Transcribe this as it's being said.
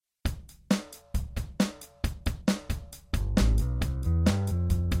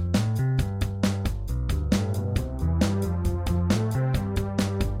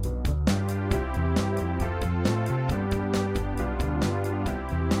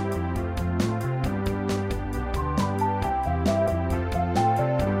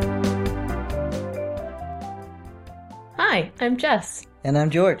Hi, I'm Jess. And I'm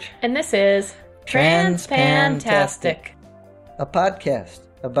George. And this is Transpantastic, a podcast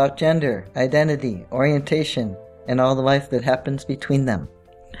about gender, identity, orientation, and all the life that happens between them.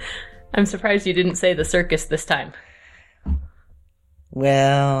 I'm surprised you didn't say the circus this time.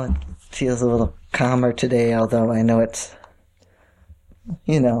 Well, it feels a little calmer today, although I know it's,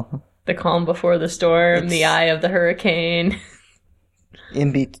 The calm before the storm, the eye of the hurricane.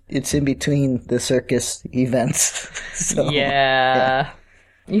 It's in between the circus events. So, yeah.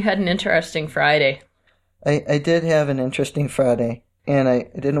 You had an interesting Friday. I did have an interesting Friday, and I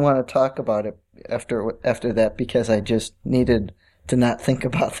didn't want to talk about it after that because I just needed to not think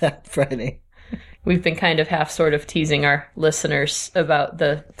about that Friday. We've been kind of sort of teasing our listeners about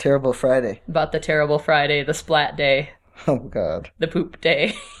the Terrible Friday. About the terrible Friday, the splat day. Oh, God. The poop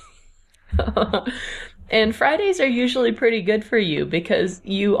day. And Fridays are usually pretty good for you because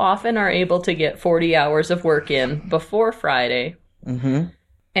you often are able to get 40 hours of work in before Friday. Mm-hmm.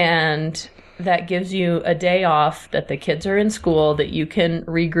 And that gives you a day off that the kids are in school, that you can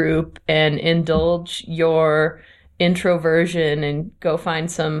regroup and indulge your introversion and go find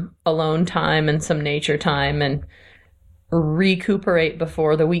some alone time and some nature time and recuperate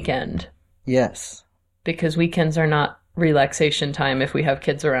before the weekend. Yes. Because weekends are not relaxation time if we have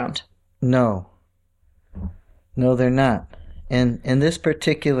kids around. No, they're not. And this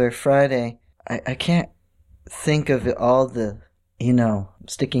particular Friday, I can't think of all the,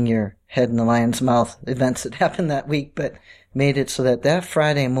 sticking your head in the lion's mouth events that happened that week, but made it so that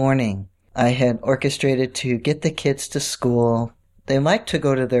Friday morning, I had orchestrated to get the kids to school. They like to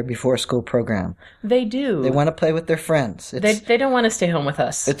go to their before-school program. They do. They want to play with their friends. They don't want to stay home with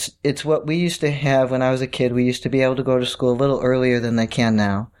us. It's what we used to have when I was a kid. We used to be able to go to school a little earlier than they can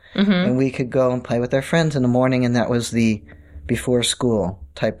now. Mm-hmm. And we could go and play with our friends in the morning, and that was the before-school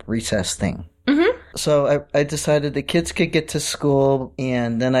type recess thing. Mm-hmm. So I decided the kids could get to school,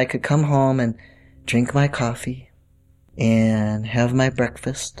 and then I could come home and drink my coffee and have my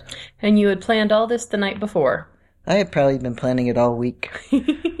breakfast. And you had planned all this the night before. I had probably been planning it all week.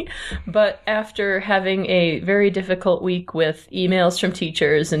 But after having a very difficult week with emails from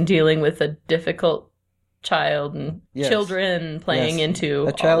teachers and dealing with a difficult child and children playing into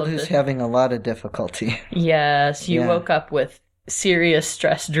a child who's having a lot of difficulty. Yes, you woke up with serious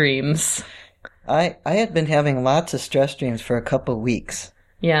stress dreams. I had been having lots of stress dreams for a couple weeks.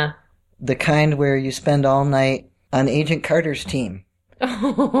 Yeah. The kind where you spend all night on Agent Carter's team. Where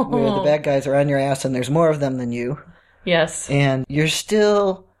the bad guys are on your ass and there's more of them than you. Yes. And you're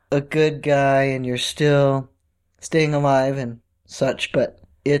still a good guy and you're still staying alive and such, but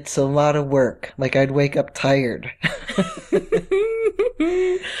it's a lot of work. Like, I'd wake up tired.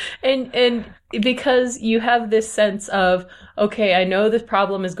 And because you have this sense of, okay, I know this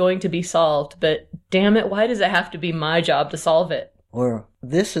problem is going to be solved, but damn it, why does it have to be my job to solve it? Or,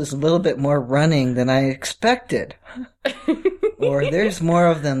 this is a little bit more running than I expected. Or, there's more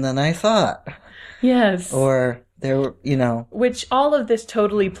of them than I thought. Yes. Or, Which all of this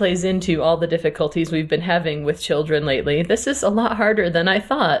totally plays into all the difficulties we've been having with children lately. This is a lot harder than I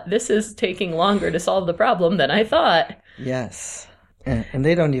thought. This is taking longer to solve the problem than I thought. Yes. And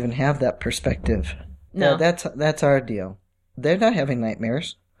they don't even have that perspective. No. That's our deal. They're not having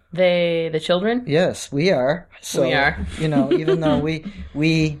nightmares. The children? Yes, we are. So, we are. Even though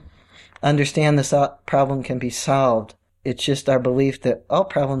we understand this problem can be solved, it's just our belief that all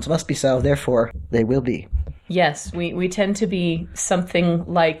problems must be solved, therefore they will be. Yes, we tend to be something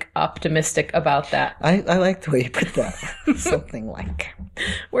like optimistic about that. I like the way you put that. Something like.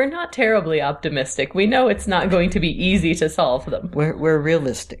 We're not terribly optimistic. We know it's not going to be easy to solve them. We're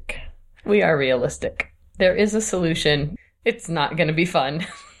realistic. We are realistic. There is a solution. It's not going to be fun.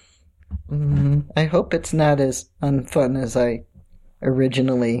 I hope it's not as unfun as I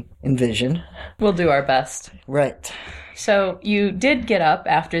originally envisioned. We'll do our best. Right. So you did get up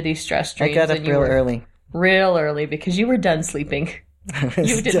after these stress dreams. I got up early. Real early because you were done sleeping.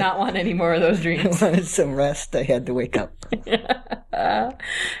 You did not want any more of those dreams. I wanted some rest. I had to wake up.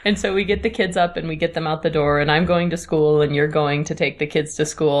 And so we get the kids up and we get them out the door, and I'm going to school and you're going to take the kids to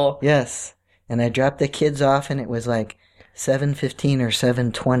school. Yes. And I dropped the kids off and it was like 7:15 or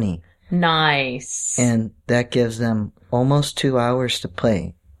 7:20. Nice. And that gives them almost 2 hours to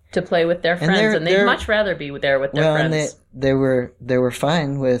play. To play with their friends, and they'd much rather be there with their friends. And they were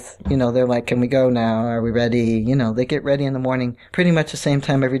fine with, they're like, can we go now? Are we ready? They get ready in the morning pretty much the same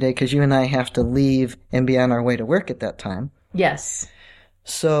time every day because you and I have to leave and be on our way to work at that time. Yes.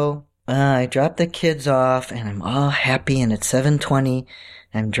 So I dropped the kids off and I'm all happy and it's 7:20.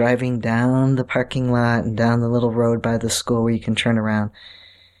 I'm driving down the parking lot and down the little road by the school where you can turn around.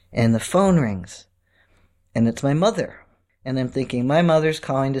 And the phone rings. And it's my mother. And I'm thinking, my mother's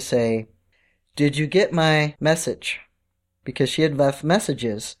calling to say, did you get my message? Because she had left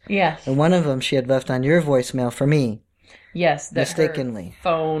messages. Yes. And one of them she had left on your voicemail for me. Yes, that mistakenly. Her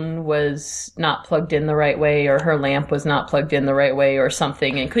phone was not plugged in the right way, or her lamp was not plugged in the right way, or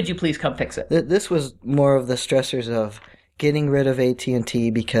something. And could you please come fix it? This was more of the stressors of getting rid of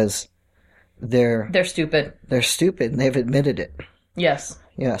AT&T because they're stupid. They're stupid, and they've admitted it. Yes.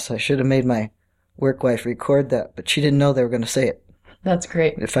 Yes, I should have made my work wife record that, but she didn't know they were going to say it. That's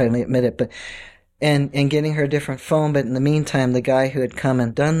great. They finally admit it, but and getting her a different phone. But in the meantime, the guy who had come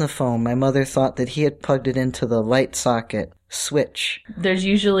and done the phone, my mother thought that he had plugged it into the light socket switch. There's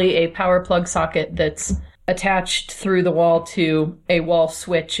usually a power plug socket that's attached through the wall to a wall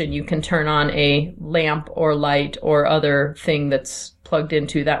switch, and you can turn on a lamp or light or other thing that's plugged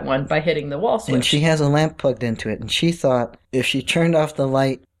into that one by hitting the wall switch. And she has a lamp plugged into it, and she thought if she turned off the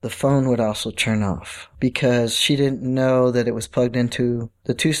light, the phone would also turn off, because she didn't know that it was plugged into,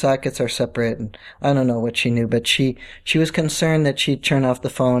 the two sockets are separate, and I don't know what she knew, but she was concerned that she'd turn off the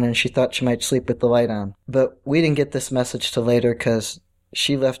phone, and she thought she might sleep with the light on. But we didn't get this message till later because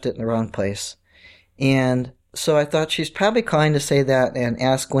she left it in the wrong place. And so I thought she's probably calling to say that and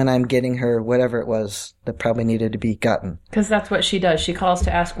ask when I'm getting her whatever it was that probably needed to be gotten. Because that's what she does. She calls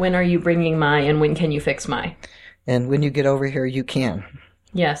to ask, when are you bringing my, and when can you fix my? And when you get over here, you can.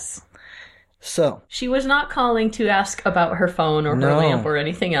 Yes. So. She was not calling to ask about her phone or her lamp or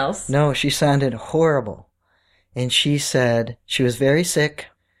anything else. No, she sounded horrible. And she said she was very sick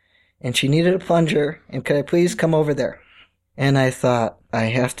and she needed a plunger, and could I please come over there? And I thought, I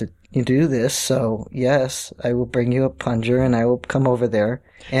have to do this, so yes, I will bring you a plunger and I will come over there.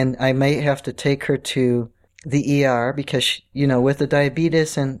 And I may have to take her to the ER because, she, with the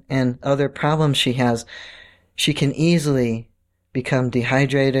diabetes and other problems she has, she can easily become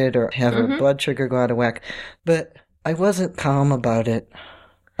dehydrated or have her blood sugar go out of whack. But I wasn't calm about it.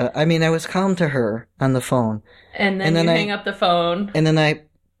 I was calm to her on the phone. And then you hang up the phone. And then I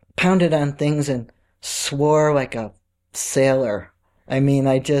pounded on things and swore like a sailor. I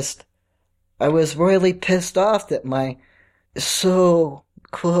was royally pissed off that my so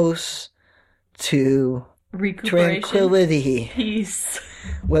close to tranquility, peace,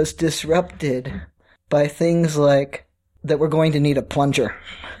 was disrupted by things like that we're going to need a plunger.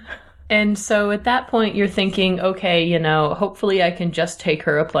 And so at that point, you're thinking, okay, hopefully I can just take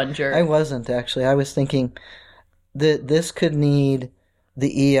her a plunger. I wasn't, actually. I was thinking that this could need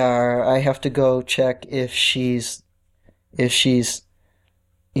the ER. I have to go check if she's,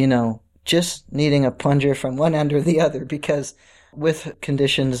 just needing a plunger from one end or the other, because with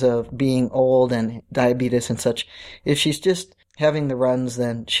conditions of being old and diabetes and such, if she's just having the runs,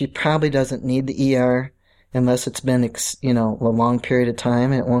 then she probably doesn't need the ER. Unless it's been, a long period of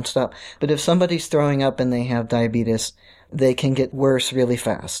time, it won't stop. But if somebody's throwing up and they have diabetes, they can get worse really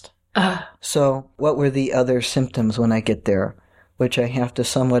fast. So what were the other symptoms when I get there, which I have to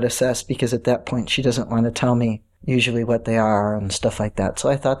somewhat assess, because at that point she doesn't want to tell me usually what they are and stuff like that. So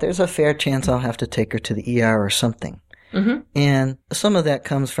I thought there's a fair chance I'll have to take her to the ER or something. Mm-hmm. And some of that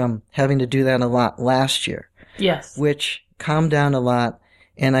comes from having to do that a lot last year. Yes. Which calmed down a lot.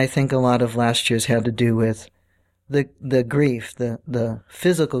 And I think a lot of last year's had to do with the grief, the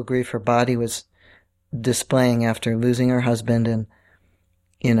physical grief her body was displaying after losing her husband, and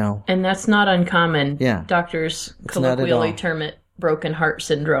And that's not uncommon. Yeah. Doctors colloquially term it broken heart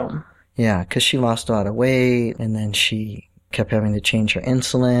syndrome. Yeah, because she lost a lot of weight, and then she kept having to change her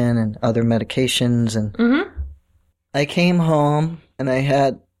insulin and other medications. And I came home and I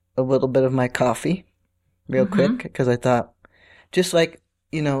had a little bit of my coffee real quick, because I thought, just like,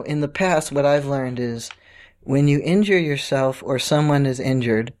 in the past, what I've learned is when you injure yourself or someone is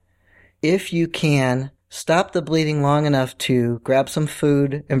injured, if you can stop the bleeding long enough to grab some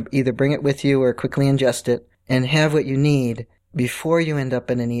food and either bring it with you or quickly ingest it and have what you need before you end up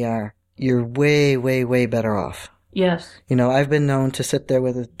in an ER, you're way, way, way better off. Yes. I've been known to sit there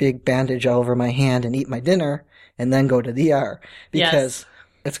with a big bandage all over my hand and eat my dinner and then go to the ER, because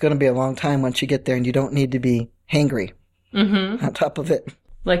it's going to be a long time once you get there, and you don't need to be hangry on top of it.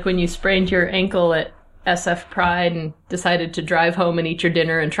 Like when you sprained your ankle at SF Pride and decided to drive home and eat your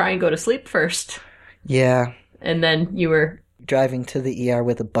dinner and try and go to sleep first. Yeah. And then you were driving to the ER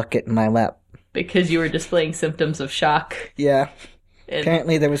with a bucket in my lap. Because you were displaying symptoms of shock. Yeah. And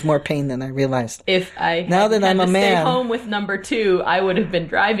apparently there was more pain than I realized. If I now that I'm a man, stay home with number 2, I would have been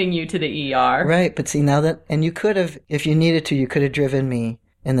driving you to the ER. Right, but see, now that, and you could have, if you needed to, you could have driven me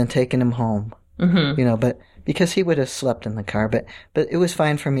and then taken him home. But because he would have slept in the car, but it was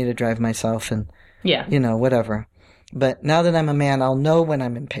fine for me to drive myself and, whatever. But now that I'm a man, I'll know when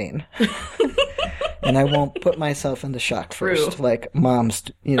I'm in pain. And I won't put myself into shock first, like mom's,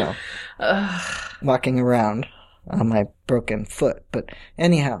 walking around on my broken foot. But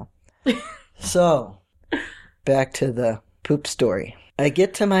anyhow, so back to the poop story. I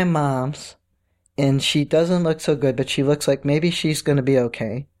get to my mom's, and she doesn't look so good, but she looks like maybe she's going to be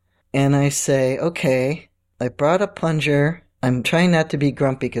okay. And I say, okay, I brought a plunger. I'm trying not to be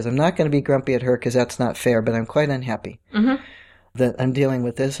grumpy because I'm not going to be grumpy at her because that's not fair, but I'm quite unhappy that I'm dealing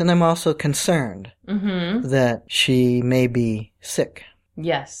with this. And I'm also concerned that she may be sick.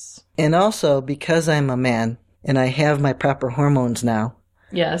 Yes. And also, because I'm a man and I have my proper hormones now.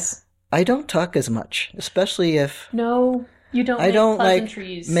 Yes. I don't talk as much, especially if... No, you don't I don't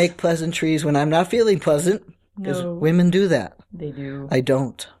pleasantries. Make pleasantries when I'm not feeling pleasant. Because women do that. They do. I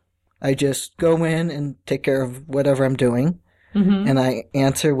don't. I just go in and take care of whatever I'm doing. And I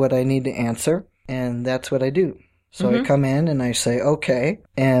answer what I need to answer. And that's what I do. So I come in and I say, okay,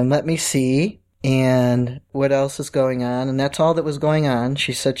 and let me see. And what else is going on? And that's all that was going on.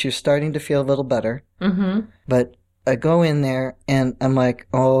 She said she was starting to feel a little better. But I go in there and I'm like,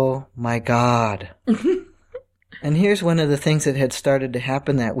 oh my God. And here's one of the things that had started to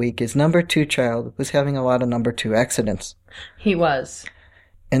happen that week is number 2 child was having a lot of number 2 accidents. He was.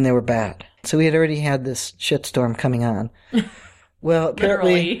 And they were bad. So we had already had this shitstorm coming on. Well,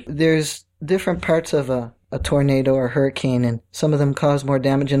 apparently there's different parts of a tornado or hurricane, and some of them cause more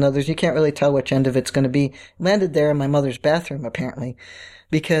damage than others. You can't really tell which end of it's going to be. Landed there in my mother's bathroom, apparently,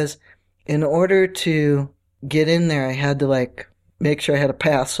 because in order to get in there, I had to, make sure I had a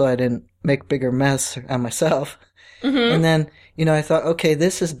path so I didn't make bigger mess on myself. And then, I thought, okay,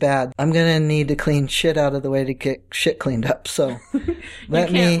 this is bad. I'm going to need to clean shit out of the way to get shit cleaned up. So you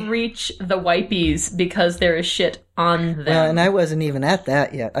can't reach the wipies because there is shit on them. Well, and I wasn't even at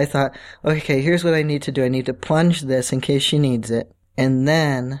that yet. I thought, okay, here's what I need to do. I need to plunge this in case she needs it. And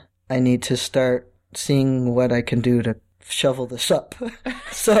then I need to start seeing what I can do to shovel this up.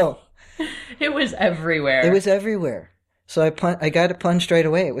 So it was everywhere. It was everywhere. So I got it plunged right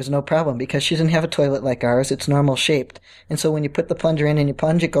away. It was no problem because she doesn't have a toilet like ours. It's normal shaped. And so when you put the plunger in and you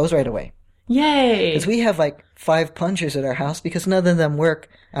plunge, it goes right away. Yay! Because we have 5 plungers at our house because none of them work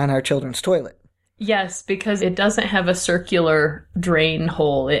on our children's toilet. Yes, because it doesn't have a circular drain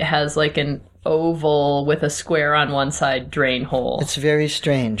hole. It has an oval with a square on one side drain hole. It's very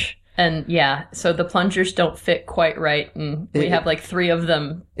strange. And yeah, so the plungers don't fit quite right, and we have 3 of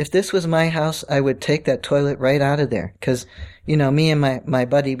them. If this was my house, I would take that toilet right out of there. Because, me and my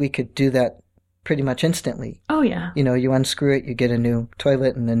buddy, we could do that pretty much instantly. Oh, yeah. You unscrew it, you get a new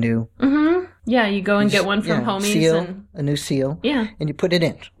toilet and a new... Yeah, you go and get one from Homies. A new seal. Yeah. And you put it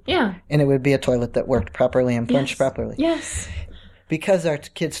in. Yeah. And it would be a toilet that worked properly and plunged properly. Yes. Because our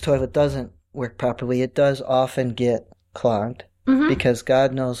kid's toilet doesn't work properly, it does often get clogged. Because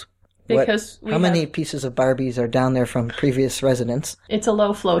God knows... how many pieces of Barbies are down there from previous residents? It's a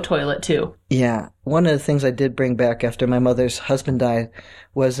low-flow toilet, too. Yeah. One of the things I did bring back after my mother's husband died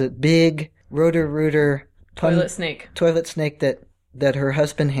was a big Roto-Rooter toilet snake that her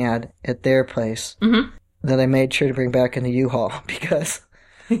husband had at their place that I made sure to bring back in the U-Haul because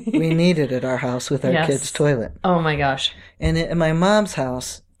we needed it at our house with our kid's toilet. Oh, my gosh. And in my mom's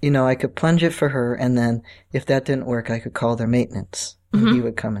house, I could plunge it for her, and then if that didn't work, I could call their maintenance. And he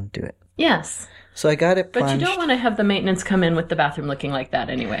would come and do it. Yes. So I got it plunged. But you don't want to have the maintenance come in with the bathroom looking like that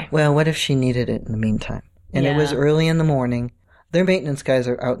anyway. Well, what if she needed it in the meantime? And it was early in the morning. Their maintenance guys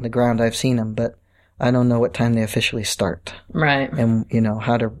are out in the ground. I've seen them, but I don't know what time they officially start. Right. And,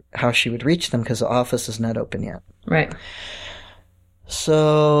 how she would reach them because the office is not open yet. Right.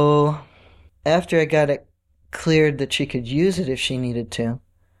 So after I got it cleared that she could use it if she needed to,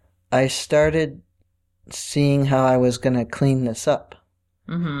 I started seeing how I was going to clean this up.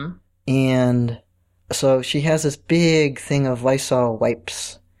 And so she has this big thing of Lysol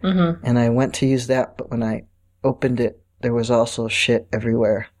wipes. And I went to use that, but when I opened it, there was also shit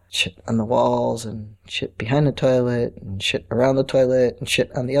everywhere. Shit on the walls, and shit behind the toilet, and shit around the toilet, and shit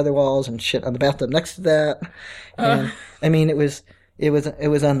on the other walls, and shit on the bathtub next to that. And I mean, it was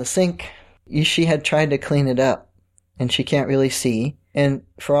on the sink. She had tried to clean it up, and she can't really see. And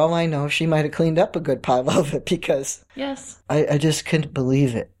for all I know, she might have cleaned up a good pile of it because I just couldn't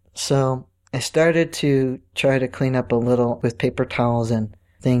believe it. So I started to try to clean up a little with paper towels and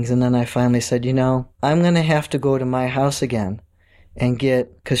things. And then I finally said, I'm going to have to go to my house again and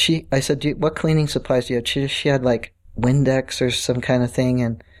get, because I said, what cleaning supplies do you have? She had Windex or some kind of thing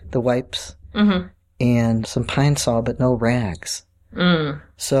and the wipes and some Pine Sol, but no rags.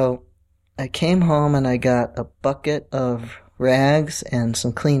 So I came home and I got a bucket of rags and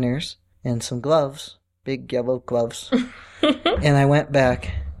some cleaners and some gloves, big yellow gloves. And I went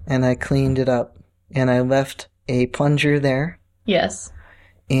back and I cleaned it up and I left a plunger there Yes.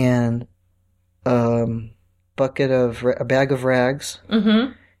 and a bag of rags.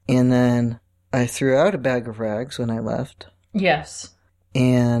 Mm-hmm. And then I threw out a bag of rags when I left. Yes.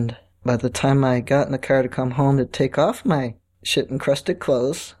 And by the time I got in the car to come home to take off my shit-encrusted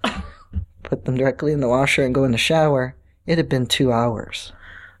clothes, put them directly in the washer and go in the shower, it had been 2 hours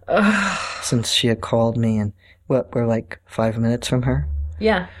since she had called me. And we're like 5 minutes from her?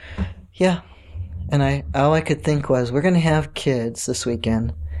 Yeah. Yeah. And all I could think was, we're going to have kids this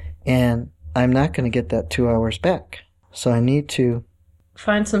weekend, and I'm not going to get that 2 hours back. So I need to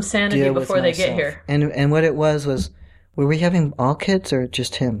find some sanity before they get here. And what it was, were we having all kids or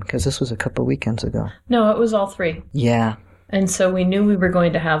just him? Because this was a couple weekends ago. No, it was all 3. Yeah. And so we knew we were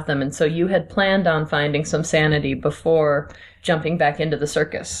going to have them. And so you had planned on finding some sanity before jumping back into the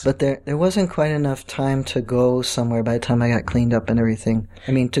circus. But there wasn't quite enough time to go somewhere by the time I got cleaned up and everything.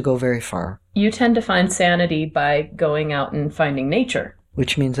 I mean, to go very far. You tend to find sanity by going out and finding nature.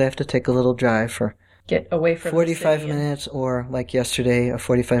 Which means I have to take a little drive for get away from 45 minutes, or like yesterday, a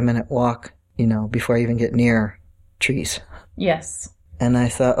 45-minute walk, before I even get near trees. Yes. And I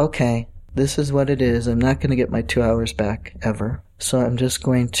thought, okay, this is what it is. I'm not going to get my 2 hours back ever. So I'm just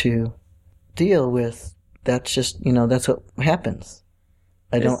going to deal with, that's just, that's what happens.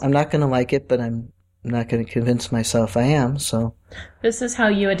 I'm not going to like it, but I'm not going to convince myself I am, so. This is how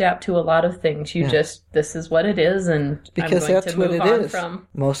you adapt to a lot of things. This is what it is, and because I'm going that's to move what it on is from.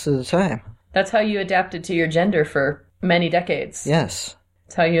 Most of the time. That's how you adapted to your gender for many decades. Yes.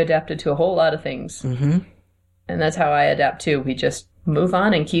 It's how you adapted to a whole lot of things. Mm-hmm. And that's how I adapt too. We just move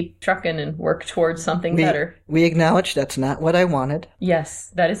on and keep trucking and work towards something better. We acknowledge that's not what I wanted.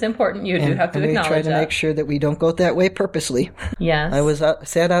 Yes, that is important. You do have to acknowledge that. We try to make sure that we don't go that way purposely. Yes. I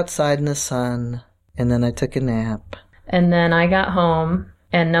sat outside in the sun, and then I took a nap. And then I got home,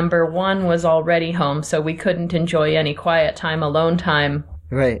 and number 1 was already home, so we couldn't enjoy any quiet time, alone time.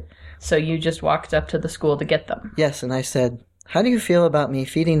 Right. So you just walked up to the school to get them. Yes, and I said, how do you feel about me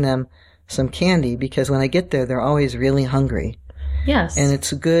feeding them some candy? Because when I get there, they're always really hungry. Yes. And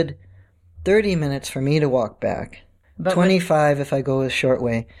it's a good 30 minutes for me to walk back. But 25 if I go a short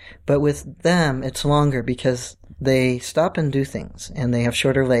way. But with them, it's longer because they stop and do things, and they have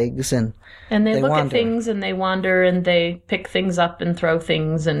shorter legs, and they look wander. At things, and they wander, and they pick things up and throw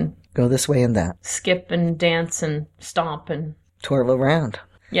things, and go this way and that. Skip and dance and stomp and twirl around.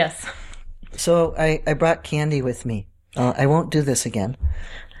 Yes. So I brought candy with me. I won't do this again,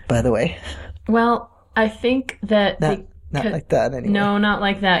 by the way. Well, I think that... Not like that, anyway. No, not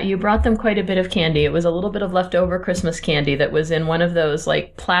like that. You brought them quite a bit of candy. It was a little bit of leftover Christmas candy that was in one of those,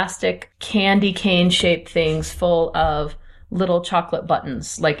 like, plastic candy cane-shaped things full of little chocolate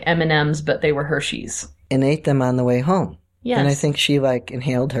buttons, like M&Ms, but they were Hershey's. And ate them on the way home. Yes. And I think she,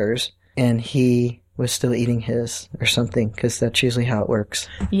 inhaled hers, and he was still eating his or something, because that's usually how it works.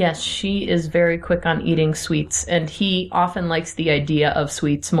 Yes, she is very quick on eating sweets, and he often likes the idea of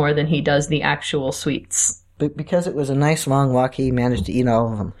sweets more than he does the actual sweets. But because it was a nice long walk, he managed to eat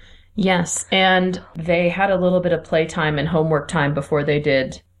all of them. Yes, and they had a little bit of playtime and homework time before they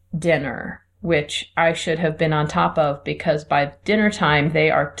did dinner, which I should have been on top of, because by dinner time, they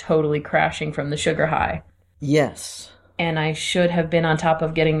are totally crashing from the sugar high. Yes. And I should have been on top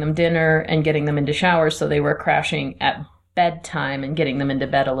of getting them dinner and getting them into showers, so they were crashing at bedtime and getting them into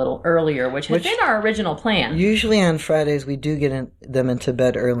bed a little earlier, which had been our original plan. Usually on Fridays, we do get them into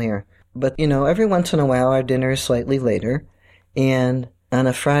bed earlier. But, every once in a while, our dinner is slightly later. And on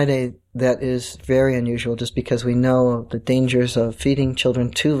a Friday, that is very unusual, just because we know the dangers of feeding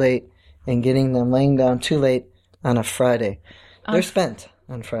children too late and getting them laying down too late on a Friday. They're spent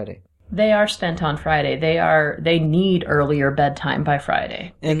on Friday. They are spent on Friday. They need earlier bedtime by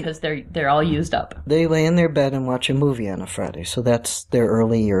Friday because they're all used up. They lay in their bed and watch a movie on a Friday, so that's their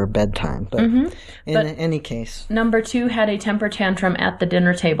earlier bedtime. But in any case, number 2 had a temper tantrum at the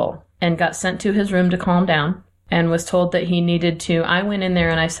dinner table and got sent to his room to calm down and was told that he needed to. I went in there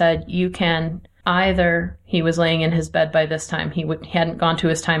and I said, "You can either." He was laying in his bed by this time. He hadn't gone to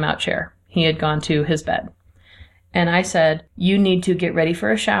his timeout chair. He had gone to his bed, and I said, "You need to get ready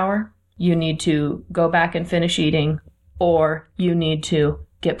for a shower. You need to go back and finish eating, or you need to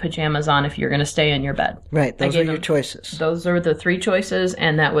get pajamas on if you're going to stay in your bed." Right, those are your choices. Those are the 3 choices,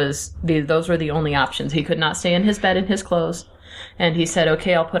 and those were the only options. He could not stay in his bed in his clothes, and he said,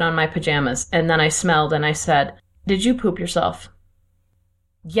 "Okay, I'll put on my pajamas." And then I smelled, and I said, "Did you poop yourself?"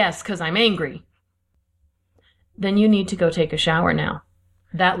 "Yes, because I'm angry." "Then you need to go take a shower now."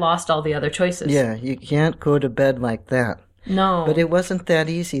 That lost all the other choices. Yeah, you can't go to bed like that. No. But it wasn't that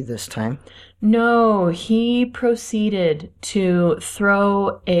easy this time. No, he proceeded to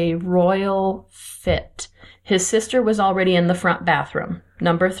throw a royal fit. His sister was already in the front bathroom.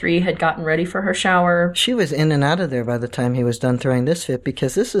 Number 3 had gotten ready for her shower. She was in and out of there by the time he was done throwing this fit,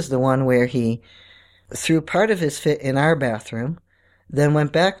 because this is the one where he threw part of his fit in our bathroom, then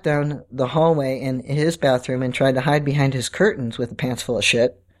went back down the hallway in his bathroom and tried to hide behind his curtains with a pants full of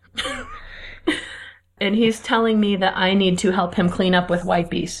shit. And he's telling me that I need to help him clean up with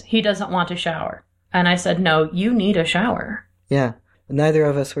wipies. He doesn't want a shower. And I said, no, you need a shower. Yeah. Neither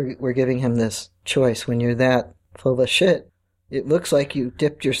of us were giving him this choice. When you're that full of shit, it looks like you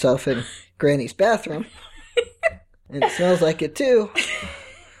dipped yourself in Granny's bathroom. And it smells like it too.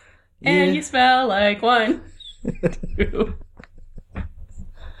 And you smell like one.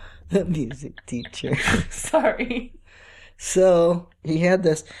 The music teacher. Sorry. So he had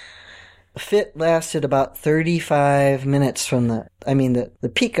this fit, lasted about 35 minutes from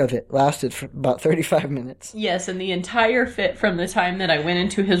the peak of it lasted for about 35 minutes. Yes, and the entire fit from the time that I went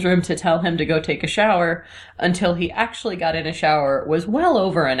into his room to tell him to go take a shower until he actually got in a shower was well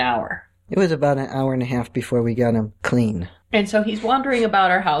over an hour. It was about an hour and a half before we got him clean. And so he's wandering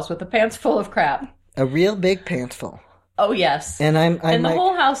about our house with a pants full of crap. A real big pants full. Oh, yes. And I'm and the like,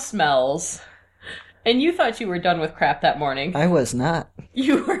 whole house smells. And you thought you were done with crap that morning. I was not.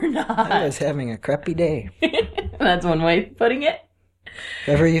 You were not. I was having a crappy day. That's one way of putting it. If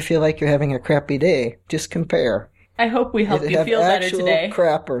ever you feel like you're having a crappy day, just compare. I hope we help you feel better today. Actual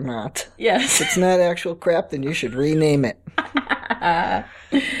crap or not? Yes. If it's not actual crap, then you should rename it.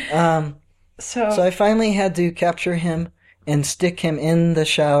 So I finally had to capture him and stick him in the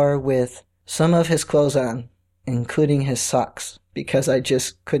shower with some of his clothes on, including his socks, because I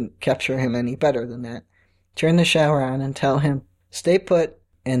just couldn't capture him any better than that. Turn the shower on and tell him, stay put.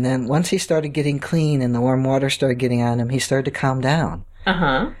 And then once he started getting clean and the warm water started getting on him, he started to calm down.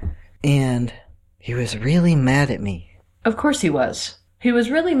 Uh-huh. And he was really mad at me. Of course he was. He was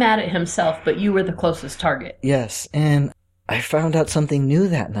really mad at himself, but you were the closest target. Yes, and I found out something new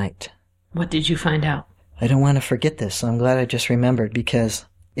that night. What did you find out? I don't want to forget this, so I'm glad I just remembered, because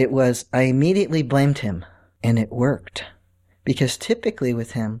I immediately blamed him, and it worked. Because typically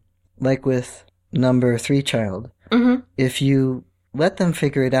with him, like with number 3 child, if you let them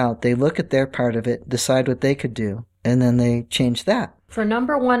figure it out, they look at their part of it, decide what they could do, and then they change that. For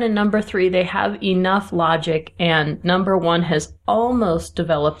number 1 and number 3, they have enough logic, and number 1 has almost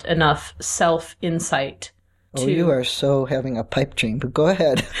developed enough self-insight. Oh, you are so having a pipe dream, but go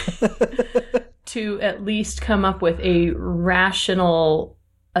ahead. To at least come up with a rational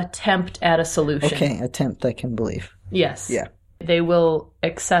attempt at a solution. Okay, attempt, I can believe. Yes. Yeah. They will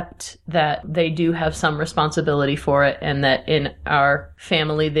accept that they do have some responsibility for it, and that in our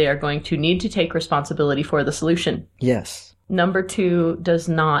family they are going to need to take responsibility for the solution. Yes. Number 2 does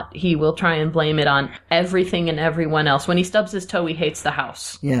not. He will try and blame it on everything and everyone else. When he stubs his toe, he hates the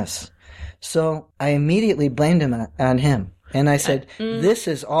house. Yes. So I immediately blamed him on him. And I said, this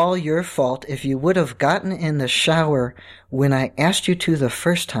is all your fault. If you would have gotten in the shower when I asked you to the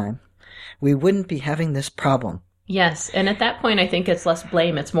first time, we wouldn't be having this problem. Yes, and at that point I think it's less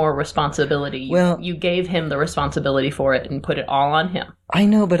blame, it's more responsibility. You gave him the responsibility for it and put it all on him. I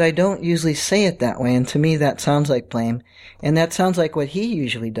know, but I don't usually say it that way, and to me that sounds like blame. And that sounds like what he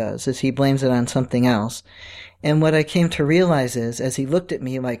usually does, is he blames it on something else. And what I came to realize is, as he looked at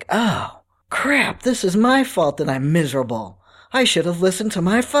me like, oh, crap, this is my fault that I'm miserable. I should have listened to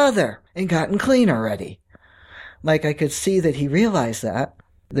my father and gotten clean already. Like, I could see that he realized that.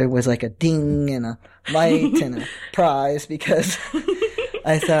 There was like a ding and a light and a prize, because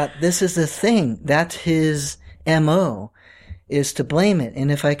I thought, this is the thing. That's his MO, is to blame it. And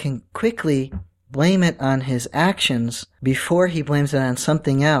if I can quickly blame it on his actions before he blames it on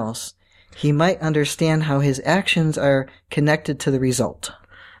something else, he might understand how his actions are connected to the result.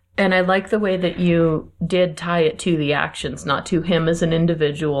 And I like the way that you did tie it to the actions, not to him as an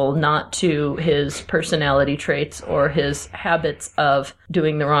individual, not to his personality traits or his habits of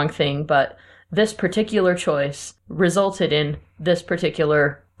doing the wrong thing, but this particular choice resulted in this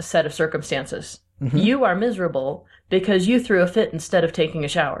particular set of circumstances. Mm-hmm. You are miserable because you threw a fit instead of taking a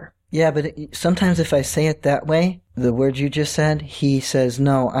shower. Yeah, but sometimes if I say it that way, the words you just said, he says,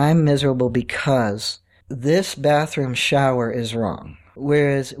 no, I'm miserable because this bathroom shower is wrong.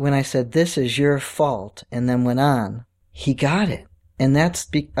 Whereas when I said, this is your fault, and then went on, he got it. And that's,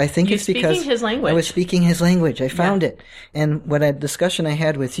 I think it's because speaking his language. I was speaking his language. I found it. And what a discussion I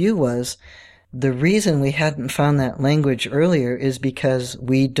had with you was, the reason we hadn't found that language earlier is because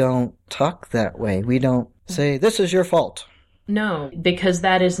we don't talk that way. We don't say, this is your fault. No, because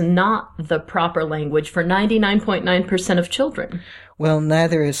that is not the proper language for 99.9% of children. Well,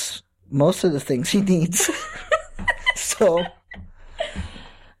 neither is most of the things he needs. So,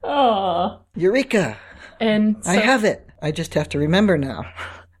 Oh. Eureka! And so, I have it. I just have to remember now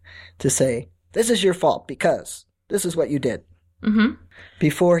to say, this is your fault because this is what you did. Mm-hmm.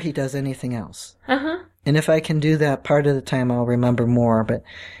 Before he does anything else. Uh-huh. And if I can do that part of the time, I'll remember more. But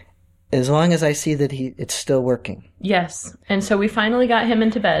as long as I see that it's still working. Yes. And so we finally got him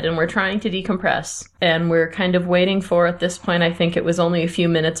into bed, and we're trying to decompress. And we're kind of waiting for, at this point, I think it was only a few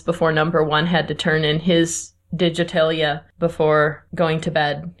minutes before number one had to turn in his digitalia before going to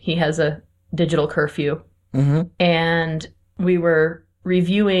bed. He has a digital curfew. Mm-hmm. And we were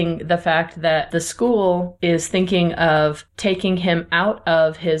reviewing the fact that the school is thinking of taking him out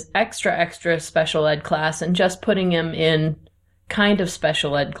of his extra special ed class and just putting him in kind of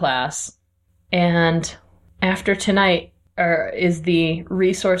special ed class. And after tonight, is the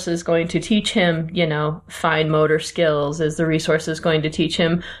resources going to teach him, fine motor skills? Is the resources going to teach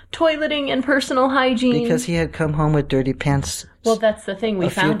him toileting and personal hygiene? Because he had come home with dirty pants. Well, that's the thing. We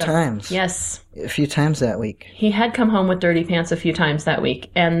found him. A few times. Yes. A few times that week. He had come home with dirty pants a few times that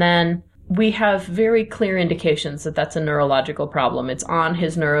week. And then we have very clear indications that that's a neurological problem. It's on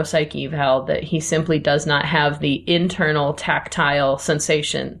his neuropsych eval that he simply does not have the internal tactile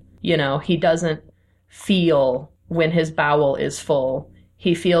sensation. He doesn't feel when his bowel is full.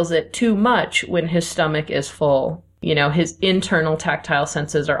 He feels it too much when his stomach is full. His internal tactile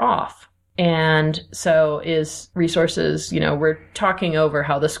senses are off. And so is resources, we're talking over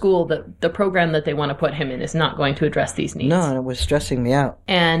how the school, the program that they want to put him in is not going to address these needs. No, it was stressing me out.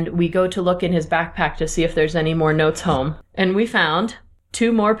 And we go to look in his backpack to see if there's any more notes home. And we found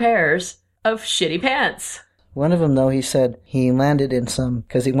 2 more pairs of shitty pants. One of them, though, he said he landed in some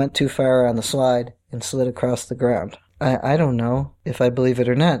because he went too far on the slide and slid across the ground. I don't know if I believe it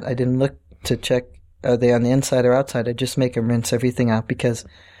or not. I didn't look to check, are they on the inside or outside? I just make him rinse everything out because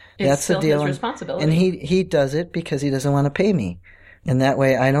that's the deal. His responsibility. And he does it because he doesn't want to pay me. And that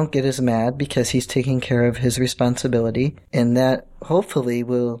way I don't get as mad because he's taking care of his responsibility. And that hopefully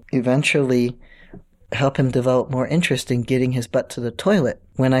will eventually help him develop more interest in getting his butt to the toilet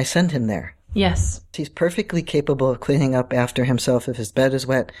when I send him there. Yes. He's perfectly capable of cleaning up after himself. If his bed is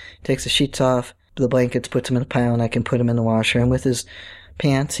wet, takes the sheets off, the blankets, puts them in a pile, and I can put them in the washer. And with his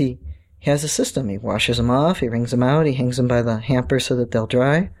pants, he has a system. He washes them off, he wrings them out, he hangs them by the hamper so that they'll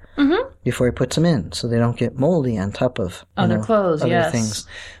dry before he puts them in, so they don't get moldy on top of other clothes, other yes. things.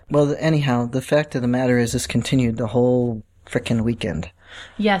 Well, anyhow, the fact of the matter is this continued the whole frickin' weekend.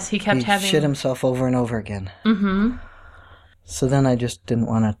 Yes, he kept having... shit himself over and over again. Mm-hmm. So then I just didn't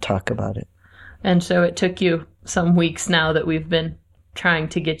want to talk about it. And so it took you some weeks now that we've been trying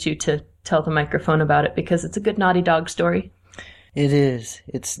to get you to tell the microphone about it because it's a good naughty dog story. It is.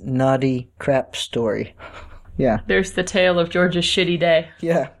 It's naughty crap story. Yeah. There's the tale of George's shitty day.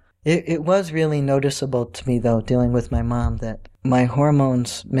 Yeah. It was really noticeable to me, though, dealing with my mom, that my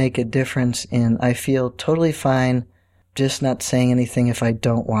hormones make a difference in I feel totally fine just not saying anything if I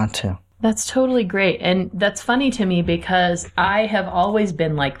don't want to. That's totally great. And that's funny to me because I have always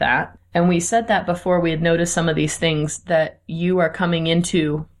been like that. And we said that before we had noticed some of these things that you are coming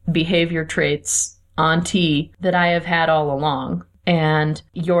into behavior traits on T that I have had all along. And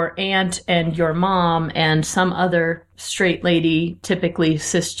your aunt and your mom and some other straight lady, typically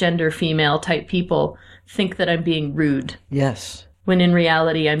cisgender female type people think that I'm being rude. Yes. When in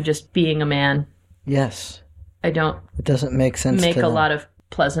reality, I'm just being a man. Yes. I don't It doesn't make sense make to a them. lot of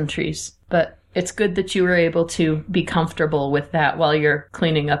pleasantries. But it's good that you were able to be comfortable with that while you're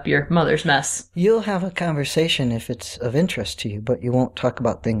cleaning up your mother's mess. You'll have a conversation if it's of interest to you, but you won't talk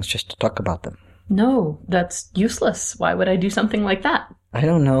about things just to talk about them. No, that's useless. Why would I do something like that? I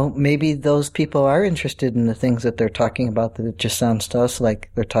don't know. Maybe those people are interested in the things that they're talking about, that it just sounds to us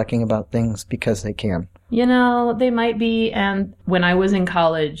like they're talking about things because they can. They might be. And when I was in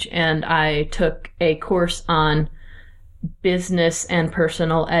college and I took a course on business and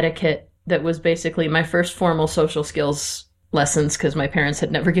personal etiquette that was basically my first formal social skills lessons because my parents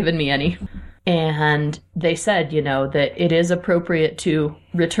had never given me any. And they said, that it is appropriate to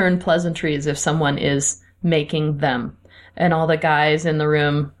return pleasantries if someone is making them. And all the guys in the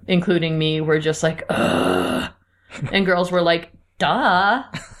room, including me, were just like, ugh. And girls were like, duh.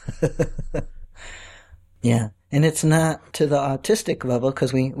 Yeah. And it's not to the autistic level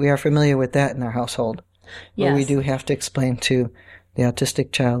because we are familiar with that in our household. Yes. Where we do have to explain to the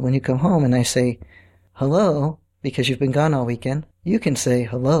autistic child, when you come home and I say, hello, because you've been gone all weekend, you can say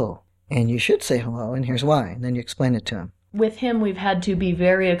hello. And you should say hello, and here's why. And then you explain it to him. With him, we've had to be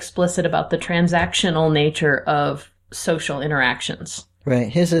very explicit about the transactional nature of social interactions. Right.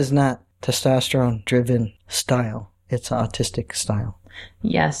 His is not testosterone-driven style. It's autistic style.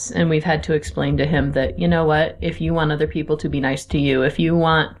 Yes, and we've had to explain to him that, you know what, if you want other people to be nice to you, if you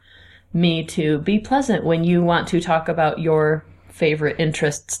want me to be pleasant when you want to talk about your favorite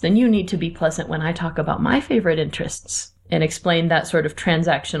interests, then you need to be pleasant when I talk about my favorite interests, and explain that sort of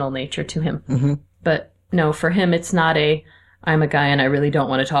transactional nature to him. Mm-hmm. But no, for him, it's not I'm a guy and I really don't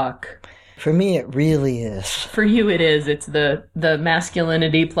want to talk. For me, it really is. For you, it is. It's the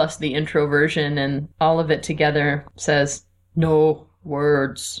masculinity plus the introversion, and all of it together says, no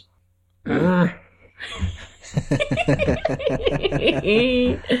words. So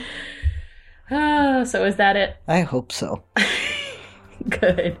is that it? I hope so.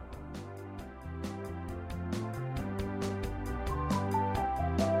 Good.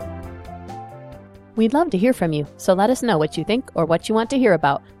 We'd love to hear from you, so let us know what you think or what you want to hear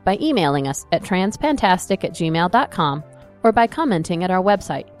about by emailing us at transpantastic@gmail.com or by commenting at our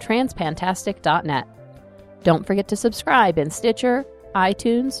website, transpantastic.net. Don't forget to subscribe in Stitcher,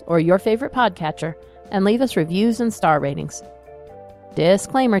 iTunes, or your favorite podcatcher, and leave us reviews and star ratings.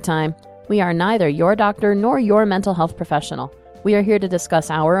 Disclaimer time. We are neither your doctor nor your mental health professional. We are here to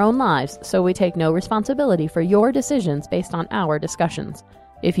discuss our own lives, so we take no responsibility for your decisions based on our discussions.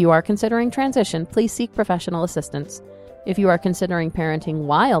 If you are considering transition, please seek professional assistance. If you are considering parenting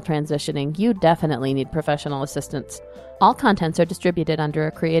while transitioning, you definitely need professional assistance. All contents are distributed under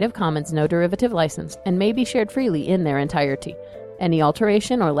a Creative Commons no derivative license and may be shared freely in their entirety. Any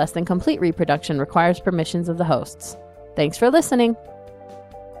alteration or less than complete reproduction requires permissions of the hosts. Thanks for listening.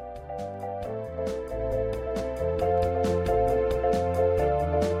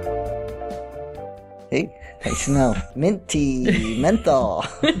 Hey, I smell minty menthol.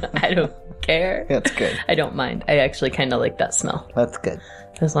 I don't care. That's good. I don't mind. I actually kind of like that smell. That's good.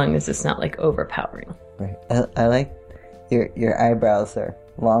 As long as it's not like overpowering. Right. I like your eyebrows are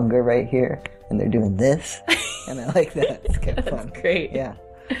longer right here, and they're doing this, and I like that. It's kind of fun. Great. Yeah.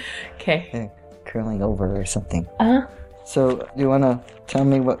 Okay. They're curling over or something. Uh-huh. So, do you want to tell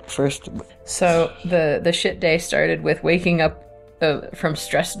me what first? So the shit day started with waking up from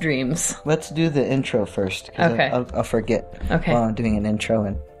stress dreams. Let's do the intro first. 'Cause Okay. I'll forget Okay. while I'm doing an intro,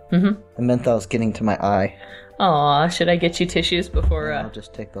 and Mm-hmm. the menthol's getting to my eye. Aw, should I get you tissues before? I'll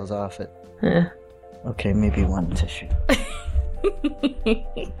just take those off it. Eh. Okay, maybe one tissue.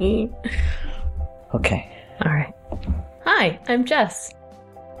 Okay. All right. Hi, I'm Jess.